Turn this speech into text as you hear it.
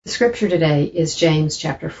scripture today is James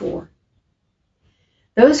chapter 4.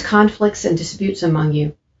 Those conflicts and disputes among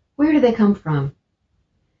you, where do they come from?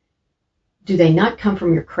 Do they not come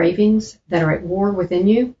from your cravings that are at war within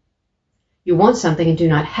you? You want something and do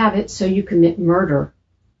not have it, so you commit murder.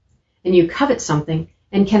 And you covet something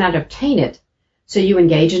and cannot obtain it, so you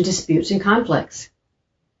engage in disputes and conflicts.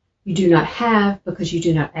 You do not have because you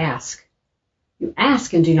do not ask. You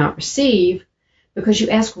ask and do not receive because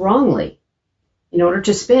you ask wrongly, in order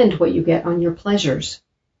to spend what you get on your pleasures.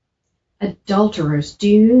 Adulterers, do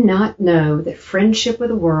you not know that friendship with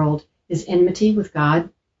the world is enmity with God?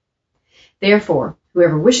 Therefore,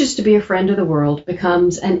 whoever wishes to be a friend of the world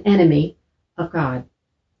becomes an enemy of God.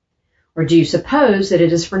 Or do you suppose that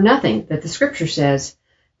it is for nothing that the scripture says,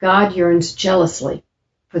 God yearns jealously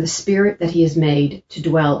for the Spirit that he has made to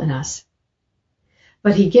dwell in us?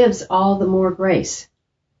 But he gives all the more grace.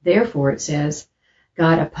 Therefore, it says,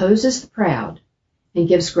 God opposes the proud and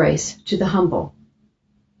gives grace to the humble.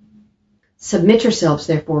 Submit yourselves,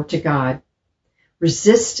 therefore, to God.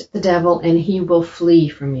 Resist the devil, and he will flee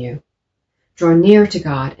from you. Draw near to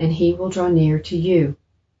God, and he will draw near to you.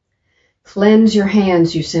 Cleanse your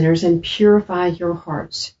hands, you sinners, and purify your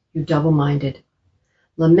hearts, you double-minded.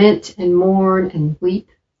 Lament and mourn and weep.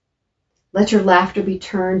 Let your laughter be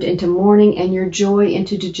turned into mourning and your joy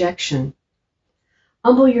into dejection.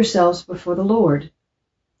 Humble yourselves before the Lord,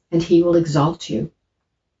 and he will exalt you.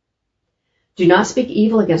 Do not speak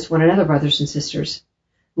evil against one another, brothers and sisters.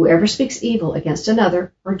 Whoever speaks evil against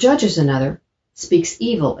another or judges another speaks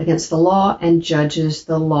evil against the law and judges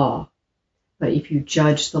the law. But if you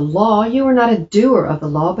judge the law, you are not a doer of the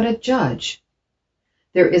law, but a judge.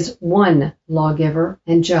 There is one lawgiver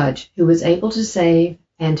and judge who is able to save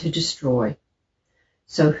and to destroy.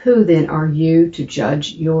 So who then are you to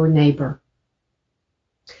judge your neighbor?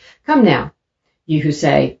 Come now, you who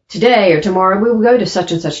say, today or tomorrow we will go to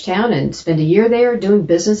such and such town and spend a year there doing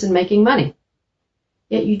business and making money.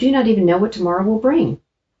 Yet you do not even know what tomorrow will bring.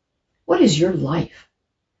 What is your life?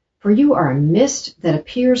 For you are a mist that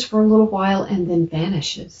appears for a little while and then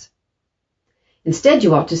vanishes. Instead,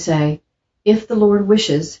 you ought to say, if the Lord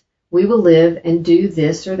wishes, we will live and do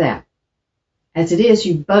this or that. As it is,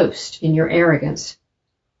 you boast in your arrogance.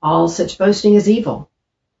 All such boasting is evil.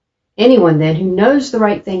 Anyone then who knows the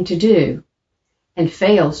right thing to do and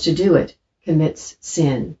fails to do it commits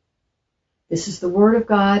sin. This is the word of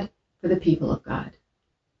God for the people of God.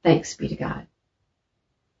 Thanks be to God.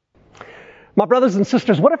 My brothers and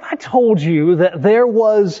sisters, what if I told you that there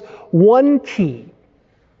was one key,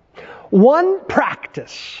 one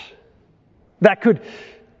practice that could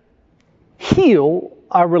heal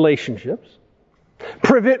our relationships,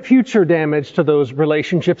 prevent future damage to those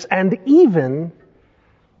relationships, and even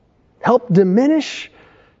help diminish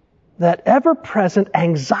that ever-present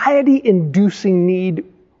anxiety-inducing need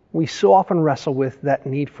we so often wrestle with, that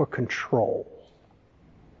need for control?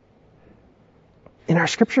 In our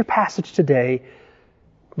scripture passage today,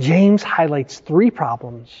 James highlights 3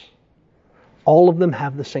 problems. All of them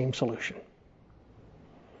have the same solution.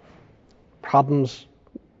 Problems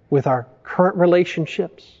with our current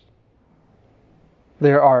relationships.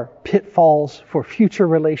 There are pitfalls for future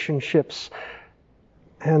relationships.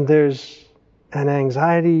 And there's an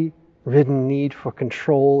anxiety-ridden need for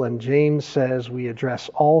control. And James says we address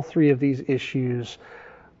all 3 of these issues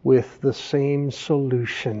with the same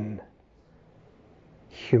solution: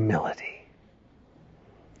 humility.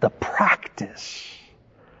 The practice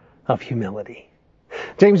of humility.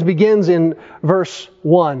 James begins in verse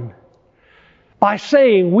 1 by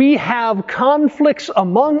saying, we have conflicts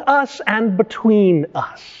among us and between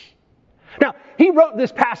us. Now, he wrote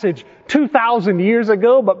this passage 2,000 years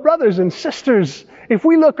ago, but brothers and sisters, if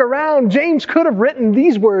we look around, James could have written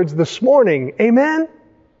these words this morning. Amen?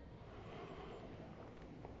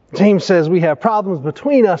 James says we have problems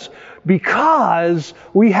between us because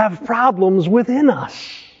we have problems within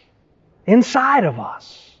us, inside of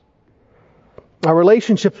us. Our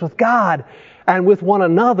relationships with God and with one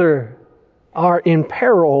another are in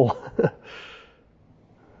peril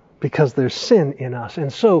because there's sin in us.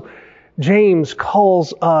 And so James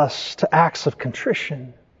calls us to acts of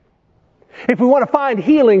contrition. If we want to find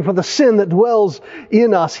healing for the sin that dwells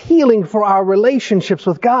in us, healing for our relationships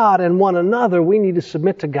with God and one another, we need to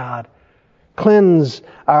submit to God, cleanse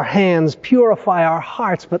our hands, purify our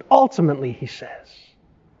hearts. But ultimately, he says,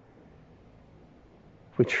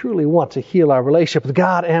 if we truly want to heal our relationship with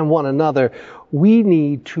God and one another, we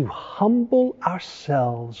need to humble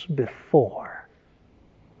ourselves before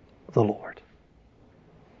the Lord.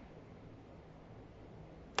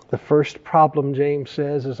 The first problem, James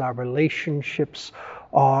says, is our relationships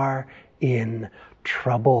are in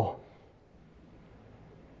trouble.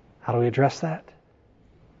 How do we address that?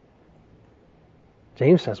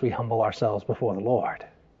 James says we humble ourselves before the Lord.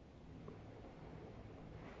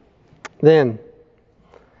 Then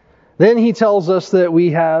he tells us that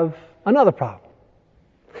we have another problem.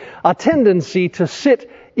 A tendency to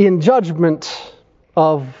sit in judgment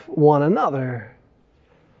of one another.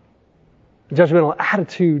 A judgmental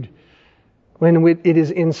attitude, when it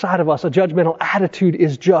is inside of us, a judgmental attitude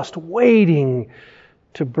is just waiting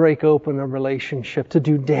to break open a relationship, to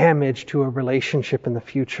do damage to a relationship in the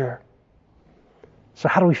future. So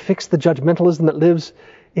how do we fix the judgmentalism that lives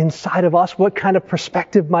inside of us? What kind of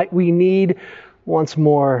perspective might we need? Once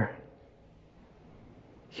more,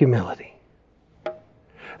 humility.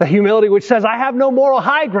 The humility which says, I have no moral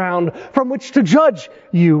high ground from which to judge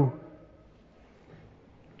you.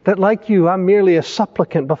 That like you, I'm merely a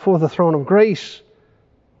supplicant before the throne of grace,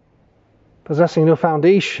 possessing no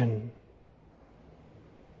foundation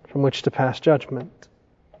from which to pass judgment.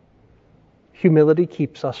 Humility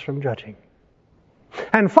keeps us from judging.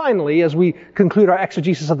 And finally, as we conclude our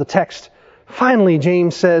exegesis of the text, finally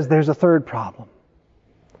James says there's a third problem.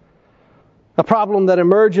 A problem that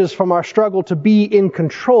emerges from our struggle to be in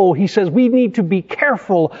control. He says we need to be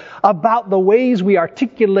careful about the ways we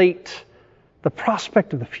articulate the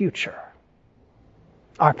prospect of the future.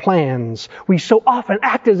 Our plans. We so often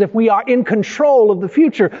act as if we are in control of the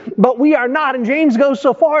future, but we are not. And James goes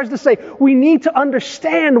so far as to say we need to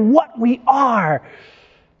understand what we are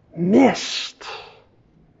missed.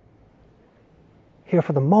 Here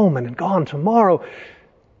for the moment and gone tomorrow.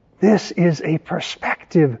 This is a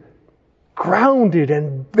perspective grounded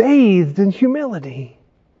and bathed in humility.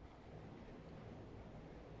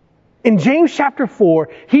 In James chapter 4,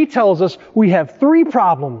 he tells us we have three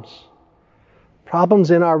problems. Problems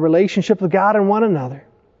in our relationship with God and one another.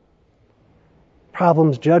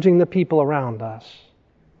 Problems judging the people around us.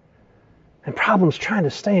 And problems trying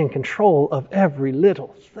to stay in control of every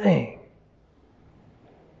little thing.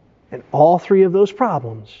 And all three of those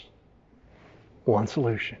problems, one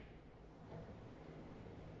solution.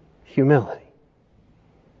 Humility.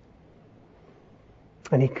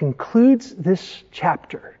 And he concludes this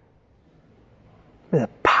chapter with a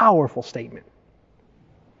powerful statement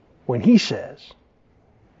when he says,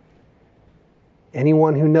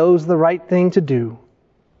 anyone who knows the right thing to do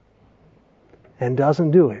and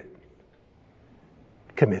doesn't do it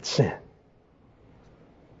commits sin.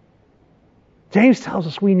 James tells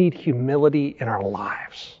us we need humility in our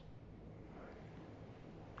lives.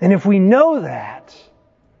 And if we know that,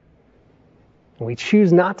 and we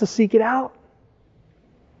choose not to seek it out,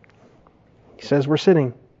 he says we're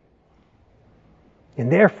sinning. And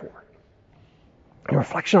therefore, in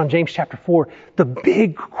reflection on James chapter 4, the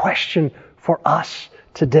big question for us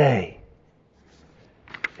today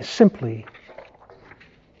is simply,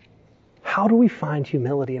 how do we find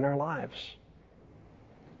humility in our lives?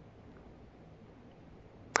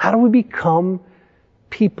 How do we become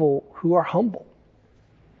people who are humble?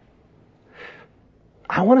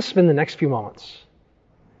 I want to spend the next few moments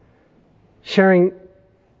sharing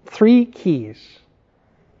three keys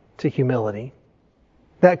to humility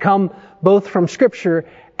that come both from Scripture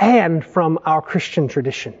and from our Christian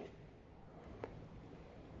tradition.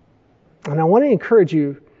 And I want to encourage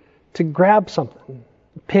you to grab something,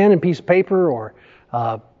 a pen and piece of paper, or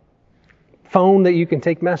phone that you can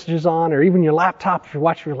take messages on, or even your laptop if you're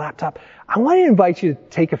watching your laptop. I want to invite you to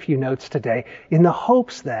take a few notes today in the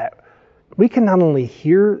hopes that we can not only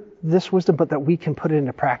hear this wisdom, but that we can put it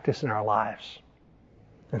into practice in our lives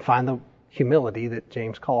and find the humility that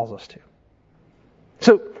James calls us to.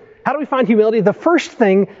 So, how do we find humility? The first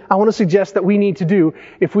thing I want to suggest that we need to do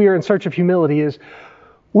if we are in search of humility is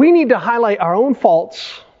we need to highlight our own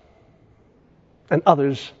faults and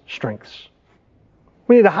others' strengths.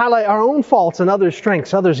 We need to highlight our own faults and others'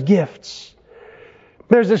 strengths, others' gifts.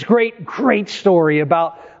 There's this great story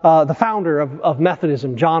about the founder of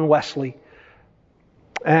Methodism, John Wesley,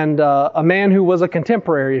 and a man who was a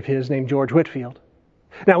contemporary of his named George Whitefield.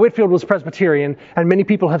 Now, Whitefield was Presbyterian, and many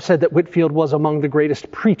people have said that Whitefield was among the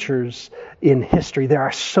greatest preachers in history. There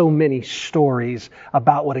are so many stories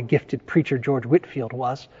about what a gifted preacher George Whitefield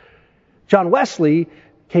was. John Wesley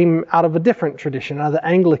came out of a different tradition, out of the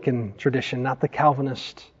Anglican tradition, not the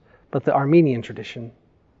Calvinist, but the Armenian tradition.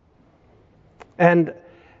 And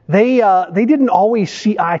they didn't always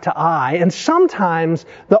see eye to eye, and sometimes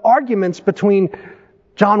the arguments between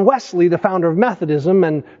John Wesley, the founder of Methodism,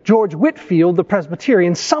 and George Whitefield, the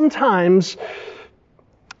Presbyterian, sometimes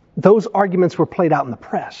those arguments were played out in the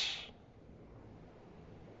press.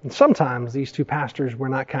 And sometimes these two pastors were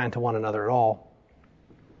not kind to one another at all.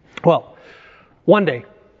 Well, one day,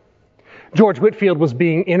 George Whitefield was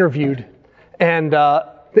being interviewed, and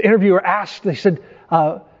the interviewer asked, they said,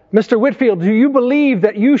 Mr. Whitefield, do you believe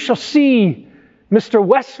that you shall see Mr.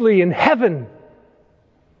 Wesley in heaven?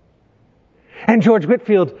 And George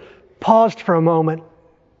Whitefield paused for a moment,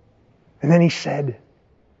 and then he said,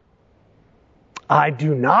 I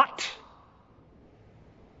do not.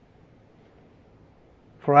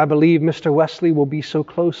 For I believe Mr. Wesley will be so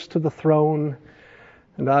close to the throne,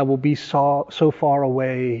 and I will be so far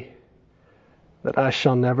away that I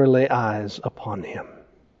shall never lay eyes upon him.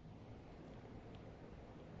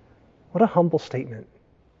 What a humble statement.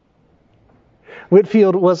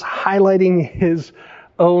 Whitefield was highlighting his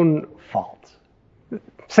own fault,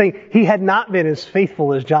 saying he had not been as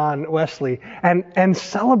faithful as John Wesley, and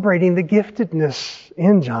celebrating the giftedness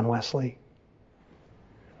in John Wesley.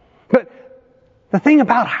 But the thing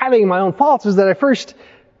about highlighting my own faults is that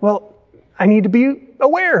I need to be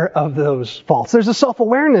aware of those faults. There's a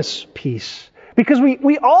self-awareness piece. Because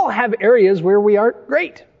we all have areas where we aren't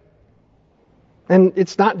great. And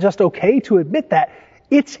it's not just okay to admit that.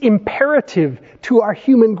 It's imperative to our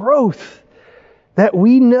human growth that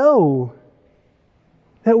we know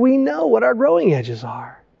what our growing edges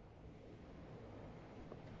are.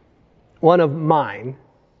 One of my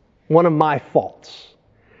faults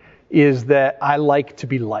is that I like to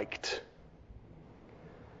be liked.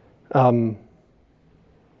 And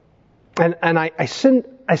I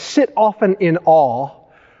sit often in awe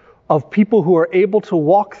of people who are able to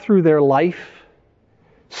walk through their life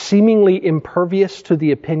seemingly impervious to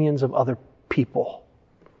the opinions of other people.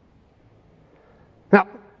 Now,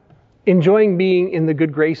 enjoying being in the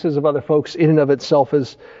good graces of other folks in and of itself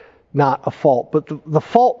is not a fault, but the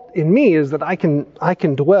fault in me is that I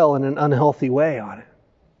can dwell in an unhealthy way on it.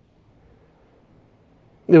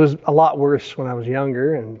 It was a lot worse when I was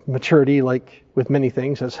younger, and maturity, like with many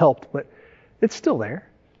things, has helped, but it's still there.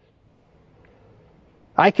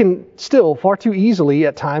 I can still far too easily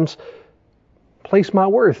at times place my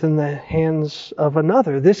worth in the hands of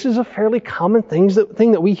another. This is a fairly common thing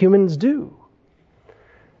that we humans do.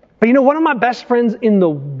 But one of my best friends in the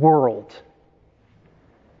world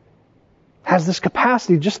has this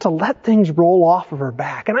capacity just to let things roll off of her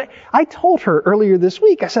back. And I told her earlier this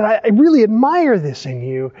week, I said, I really admire this in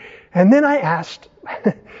you. And then I asked,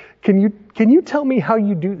 can you tell me how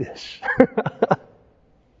you do this?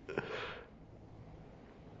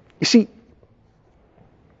 You see,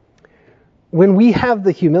 when we have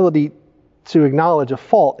the humility to acknowledge a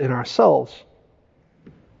fault in ourselves,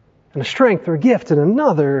 and a strength or a gift in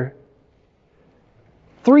another,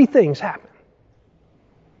 3 things happen.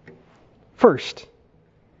 First,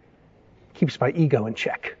 keeps my ego in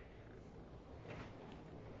check.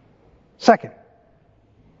 Second,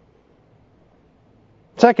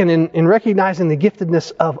 in recognizing the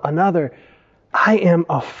giftedness of another, I am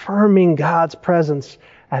affirming God's presence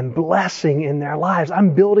and blessing in their lives.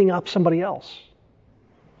 I'm building up somebody else.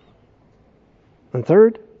 And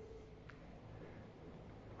third,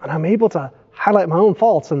 when I'm able to highlight my own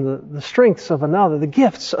faults and the strengths of another, the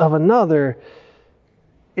gifts of another,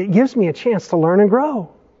 it gives me a chance to learn and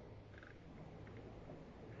grow.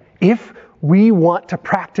 If we want to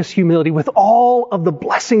practice humility with all of the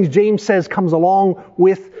blessings James says comes along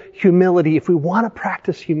with humility, if we want to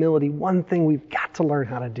practice humility, one thing we've got to learn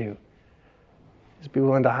how to do is be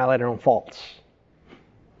willing to highlight our own faults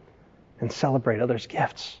and celebrate others'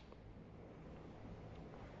 gifts.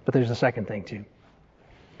 But there's a second thing too.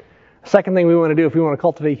 The second thing we want to do if we want to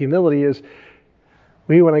cultivate humility is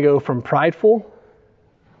we want to go from prideful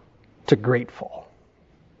to grateful.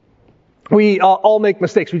 We all make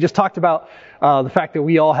mistakes. We just talked about the fact that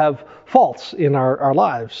we all have faults in our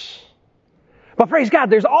lives. But praise God,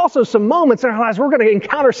 there's also some moments in our lives we're going to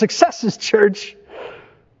encounter successes, church.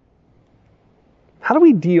 How do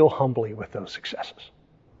we deal humbly with those successes?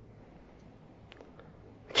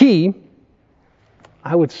 Key,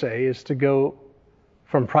 I would say, is to go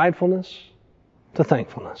from pridefulness to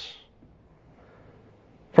thankfulness.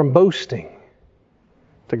 From boasting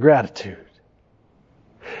to gratitude.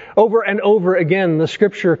 Over and over again, the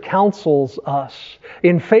Scripture counsels us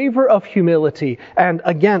in favor of humility and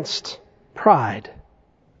against pride.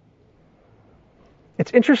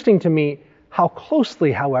 It's interesting to me how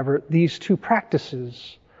closely, however, these two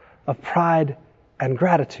practices of pride and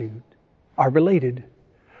gratitude are related.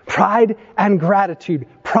 Pride and gratitude,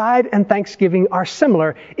 pride and thanksgiving are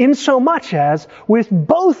similar in so much as with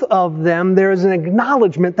both of them there is an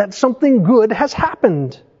acknowledgement that something good has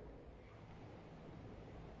happened.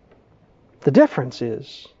 The difference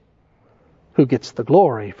is who gets the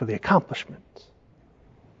glory for the accomplishment.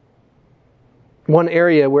 One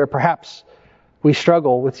area where perhaps we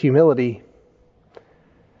struggle with humility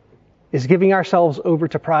is giving ourselves over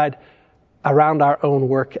to pride around our own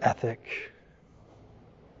work ethic.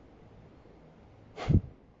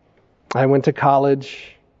 I went to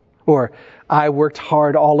college, or I worked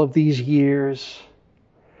hard all of these years.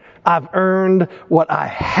 I've earned what I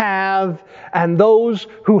have, and those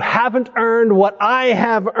who haven't earned what I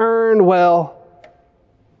have earned, well,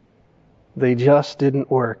 they just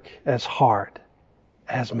didn't work as hard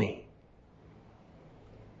as me.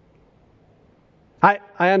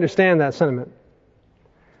 I understand that sentiment,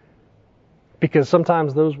 because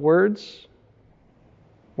sometimes those words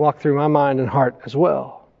walk through my mind and heart as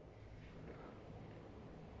well.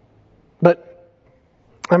 But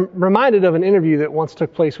I'm reminded of an interview that once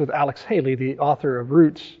took place with Alex Haley, the author of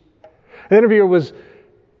Roots. The interviewer was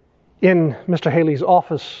in Mr. Haley's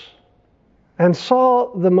office and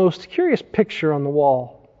saw the most curious picture on the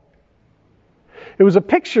wall. It was a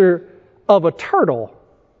picture of a turtle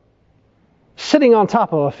sitting on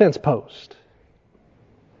top of a fence post.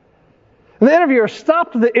 And the interviewer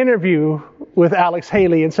stopped the interview with Alex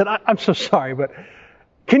Haley and said, I'm so sorry, but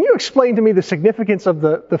can you explain to me the significance of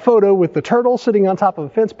the photo with the turtle sitting on top of a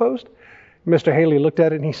fence post? Mr. Haley looked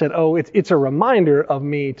at it and he said, it's a reminder of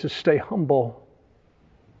me to stay humble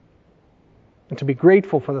and to be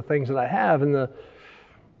grateful for the things that I have. And the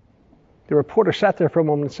reporter sat there for a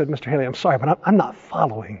moment and said, Mr. Haley, I'm sorry, but I'm not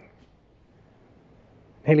following.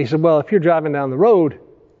 Haley said, well, if you're driving down the road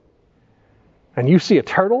and you see a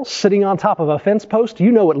turtle sitting on top of a fence post,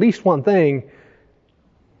 you know at least one thing: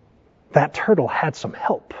 that turtle had some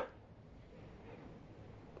help.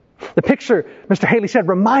 The picture, Mr. Haley said,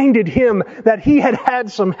 reminded him that he had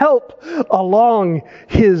had some help along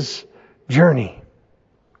his journey.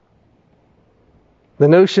 The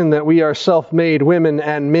notion that we are self-made women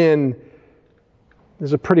and men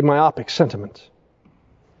is a pretty myopic sentiment.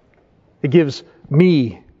 It gives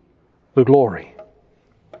me the glory.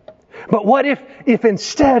 But what if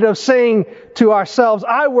instead of saying to ourselves,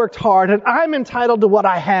 I worked hard and I'm entitled to what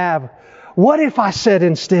I have, what if I said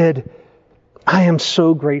instead, I am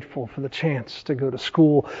so grateful for the chance to go to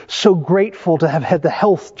school, so grateful to have had the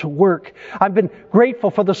health to work. I've been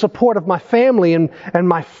grateful for the support of my family and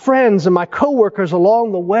my friends and my coworkers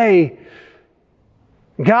along the way.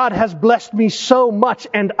 God has blessed me so much,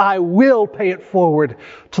 and I will pay it forward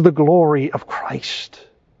to the glory of Christ.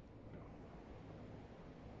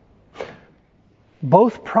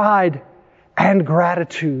 Both pride and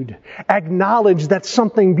gratitude acknowledge that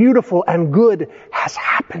something beautiful and good has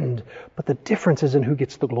happened, but the difference is in who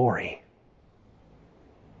gets the glory.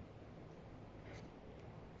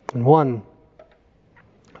 In one,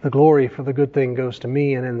 the glory for the good thing goes to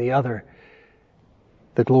me, and in the other,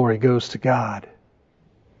 the glory goes to God.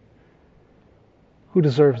 Who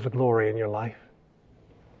deserves the glory in your life?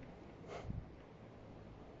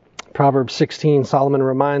 Proverbs 16, Solomon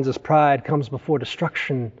reminds us, pride comes before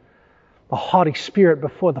destruction, a haughty spirit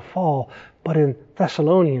before the fall. But in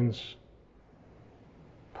Thessalonians,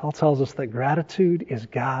 Paul tells us that gratitude is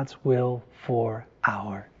God's will for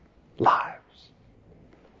our lives.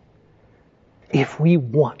 If we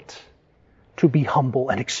want to be humble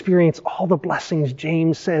and experience all the blessings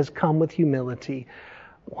James says come with humility,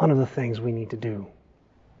 one of the things we need to do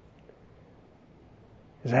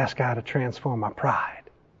is ask God to transform our pride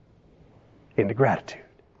into gratitude.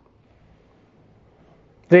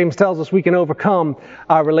 James tells us we can overcome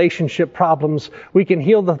our relationship problems. We can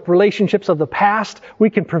heal the relationships of the past. We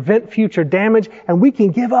can prevent future damage. And we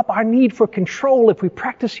can give up our need for control if we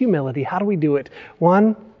practice humility. How do we do it?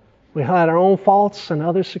 One, we highlight our own faults and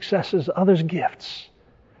others' successes, others' gifts.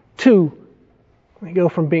 Two, we go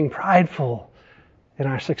from being prideful in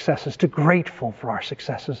our successes to grateful for our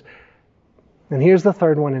successes. And here's the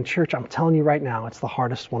third one in church. I'm telling you right now, it's the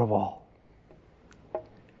hardest one of all.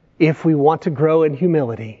 If we want to grow in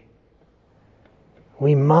humility,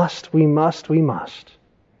 we must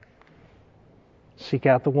seek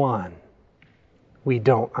out the one we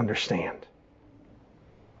don't understand.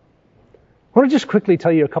 I want to just quickly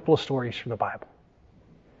tell you a couple of stories from the Bible.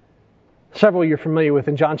 Several you're familiar with.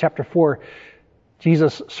 In John chapter 4,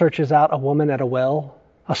 Jesus searches out a woman at a well,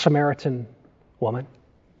 a Samaritan woman.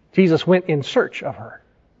 Jesus went in search of her.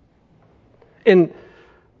 In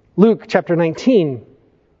Luke chapter 19,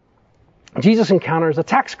 Jesus encounters a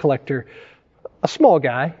tax collector, a small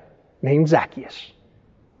guy named Zacchaeus.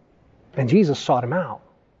 And Jesus sought him out,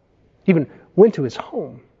 even went to his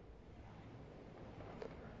home.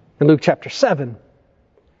 In Luke chapter 7,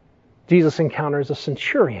 Jesus encounters a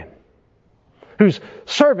centurion whose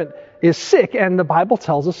servant is sick, and the Bible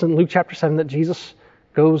tells us in Luke chapter 7 that Jesus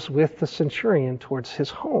goes with the centurion towards his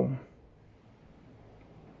home.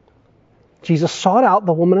 Jesus sought out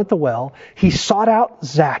the woman at the well, he sought out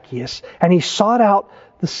Zacchaeus, and he sought out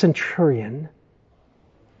the centurion,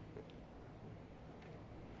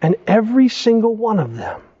 and every single one of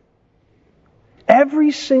them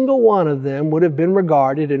would have been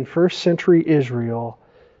regarded in first century Israel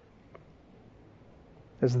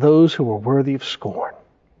as those who were worthy of scorn.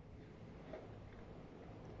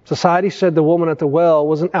 Society said the woman at the well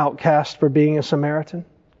was an outcast for being a Samaritan.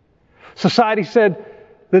 Society said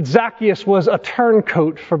that Zacchaeus was a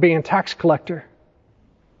turncoat for being a tax collector.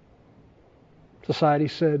 Society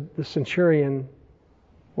said the centurion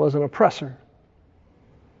was an oppressor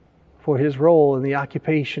for his role in the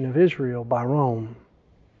occupation of Israel by Rome.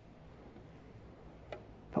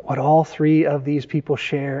 But what all three of these people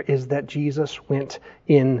share is that Jesus went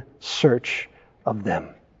in search of them.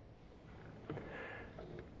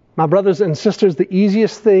 My brothers and sisters, the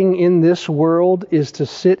easiest thing in this world is to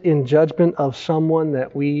sit in judgment of someone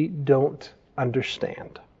that we don't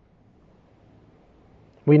understand.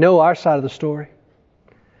 We know our side of the story,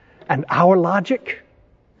 and our logic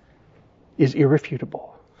is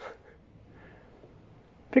irrefutable.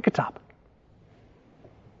 Pick a topic.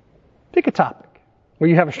 Pick a topic where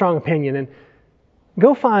you have a strong opinion, and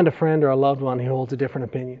go find a friend or a loved one who holds a different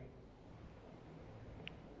opinion.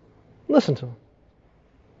 Listen to them.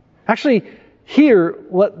 Actually, hear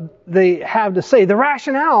what they have to say, the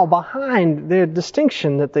rationale behind their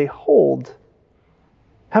distinction that they hold.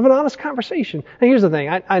 Have an honest conversation. And here's the thing,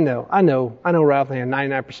 I know, Ralph, and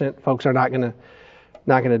 99% folks are not going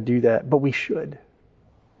to do that, but we should.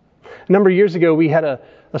 A number of years ago, we had a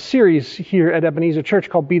series here at Ebenezer Church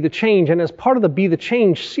called Be the Change, and as part of the Be the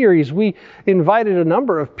Change series, we invited a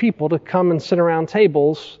number of people to come and sit around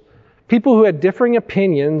tables. People who had differing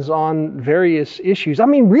opinions on various issues. I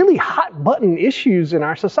mean, really hot button issues in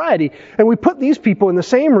our society. And we put these people in the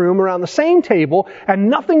same room around the same table and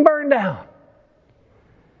nothing burned down.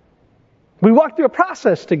 We walked through a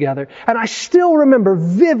process together. And I still remember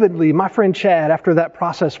vividly my friend Chad, after that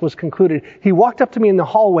process was concluded, he walked up to me in the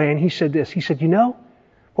hallway and he said this. He said, you know,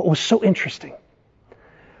 what was so interesting?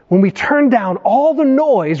 When we turned down all the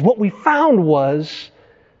noise, what we found was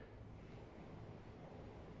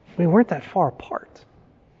we weren't that far apart.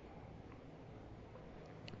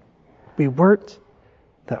 We weren't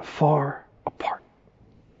that far apart.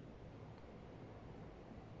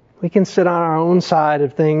 We can sit on our own side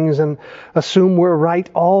of things and assume we're right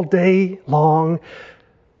all day long.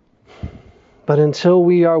 But until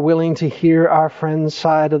we are willing to hear our friend's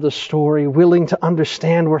side of the story, willing to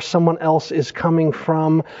understand where someone else is coming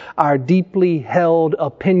from, our deeply held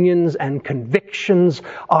opinions and convictions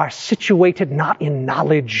are situated not in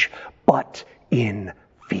knowledge, but in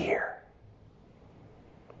fear.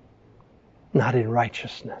 Not in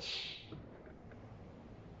righteousness,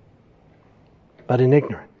 but in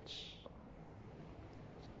ignorance.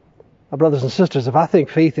 My brothers and sisters, if I think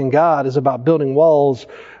faith in God is about building walls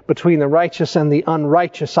between the righteous and the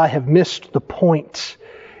unrighteous, I have missed the point.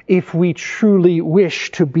 If we truly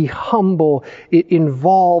wish to be humble, it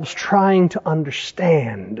involves trying to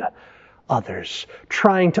understand others,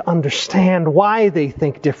 trying to understand why they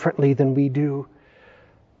think differently than we do.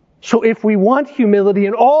 So if we want humility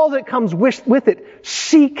and all that comes with it,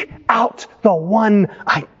 seek out the one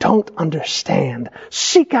I don't understand.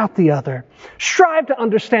 Seek out the other. Strive to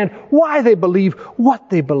understand why they believe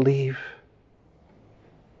what they believe.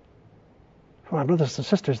 For my brothers and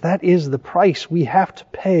sisters, that is the price we have to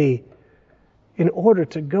pay in order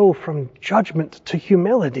to go from judgment to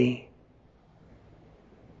humility.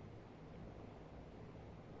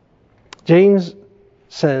 James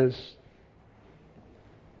says,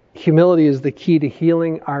 humility is the key to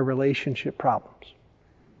healing our relationship problems.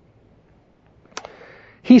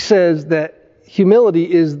 He says that humility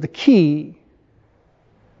is the key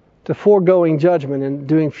to foregoing judgment and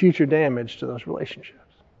doing future damage to those relationships.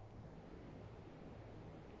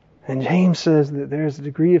 And James says that there's a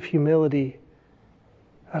degree of humility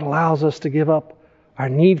that allows us to give up our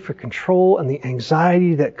need for control and the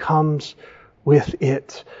anxiety that comes with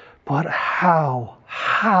it. But how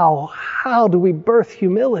do we birth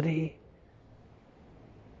humility?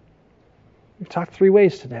 We've talked 3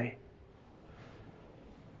 ways today.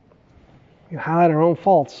 We highlight our own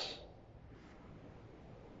faults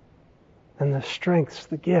and the strengths,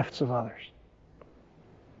 the gifts of others.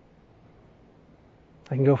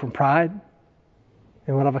 I can go from pride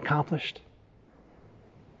in what I've accomplished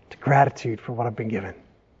to gratitude for what I've been given.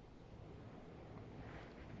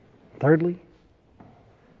 Thirdly,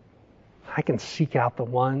 I can seek out the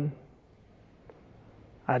one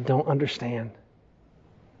I don't understand.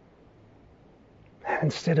 And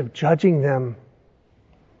instead of judging them,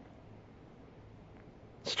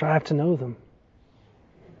 strive to know them.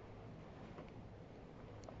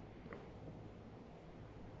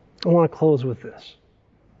 I want to close with this.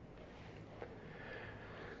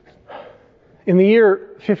 In the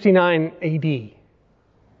year 59 AD,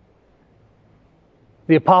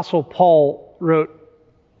 the Apostle Paul wrote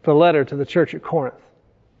the letter to the church at Corinth.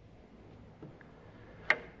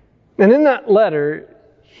 And in that letter,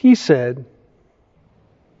 he said,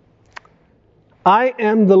 I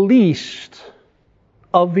am the least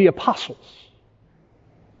of the apostles.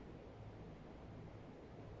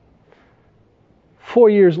 4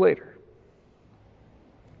 years later,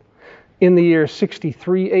 in the year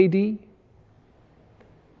 63 AD,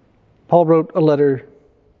 Paul wrote a letter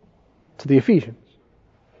to the Ephesians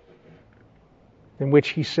in which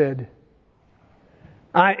he said,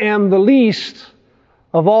 I am the least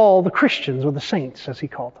of all the Christians, or the saints, as he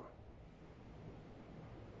called them.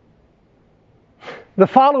 The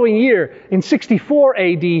following year, in 64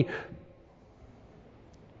 AD,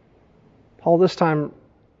 Paul this time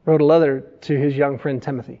wrote a letter to his young friend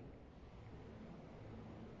Timothy.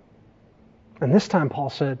 And this time Paul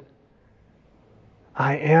said,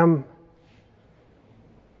 I am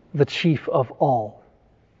the chief of all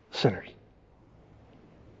sinners.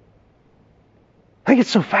 I think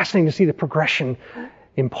it's so fascinating to see the progression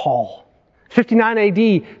in Paul. 59 AD,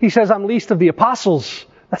 he says, I'm least of the apostles.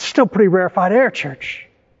 That's still pretty rarefied air, church.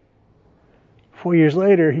 4 years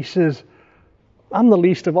later, he says, I'm the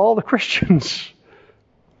least of all the Christians.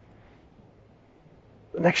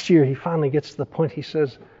 The next year, he finally gets to the point, he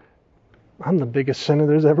says, I'm the biggest sinner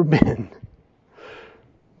there's ever been.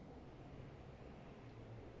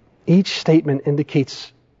 Each statement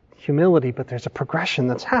indicates humility, but there's a progression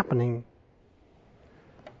that's happening.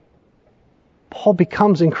 Paul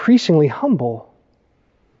becomes increasingly humble.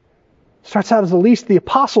 Starts out as the least of the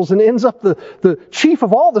apostles and ends up the chief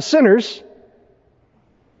of all the sinners.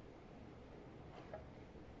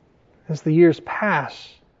 As the years pass,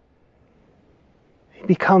 he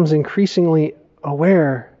becomes increasingly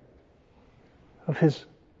aware of his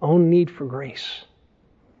own need for grace.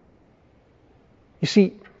 You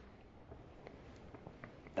see,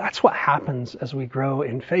 that's what happens as we grow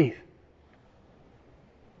in faith.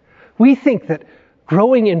 We think that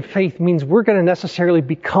growing in faith means we're going to necessarily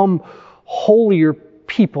become holier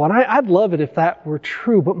people. And I'd love it if that were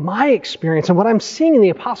true. But my experience and what I'm seeing in the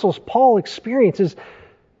Apostles Paul experience is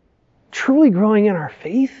truly growing in our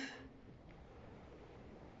faith.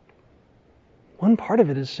 One part of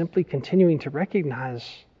it is simply continuing to recognize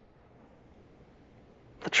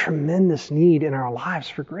the tremendous need in our lives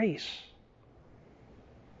for grace.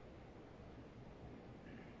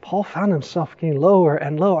 Paul found himself getting lower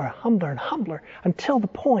and lower, humbler and humbler, until the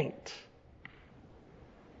point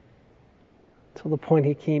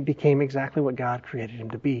he became exactly what God created him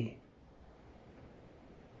to be.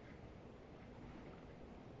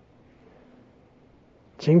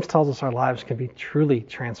 James tells us our lives can be truly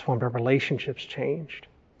transformed, our relationships changed,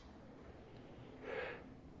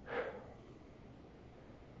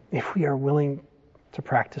 if we are willing to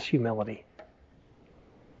practice humility.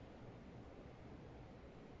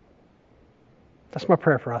 That's my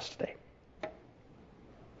prayer for us today.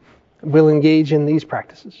 We'll engage in these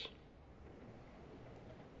practices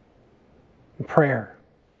in prayer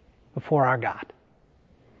before our God.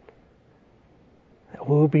 That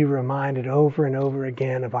we'll be reminded over and over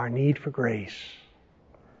again of our need for grace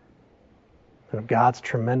and of God's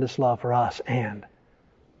tremendous love for us and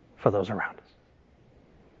for those around us.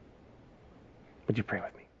 Would you pray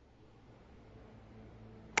with me?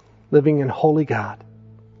 Living in holy God,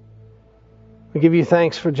 we give you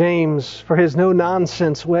thanks for James, for his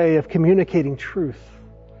no-nonsense way of communicating truth,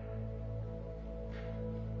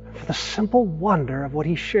 and for the simple wonder of what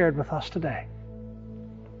he shared with us today.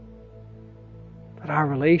 That our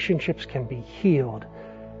relationships can be healed,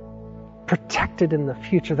 protected in the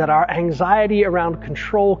future, that our anxiety around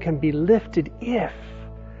control can be lifted if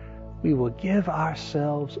we will give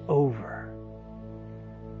ourselves over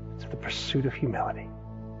to the pursuit of humility.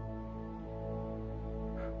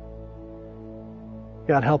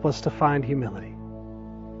 God, help us to find humility.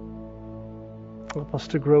 Help us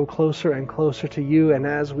to grow closer and closer to you, and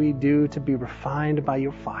as we do, to be refined by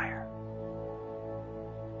your fire.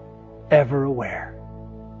 Ever aware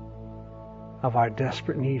of our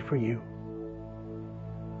desperate need for you.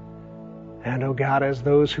 And, oh God, as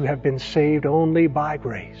those who have been saved only by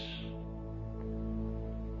grace,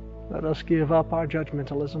 let us give up our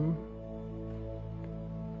judgmentalism,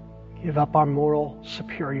 give up our moral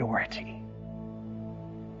superiority,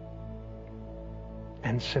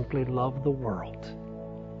 and simply love the world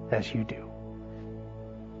as you do.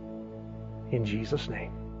 In Jesus'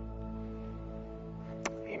 name.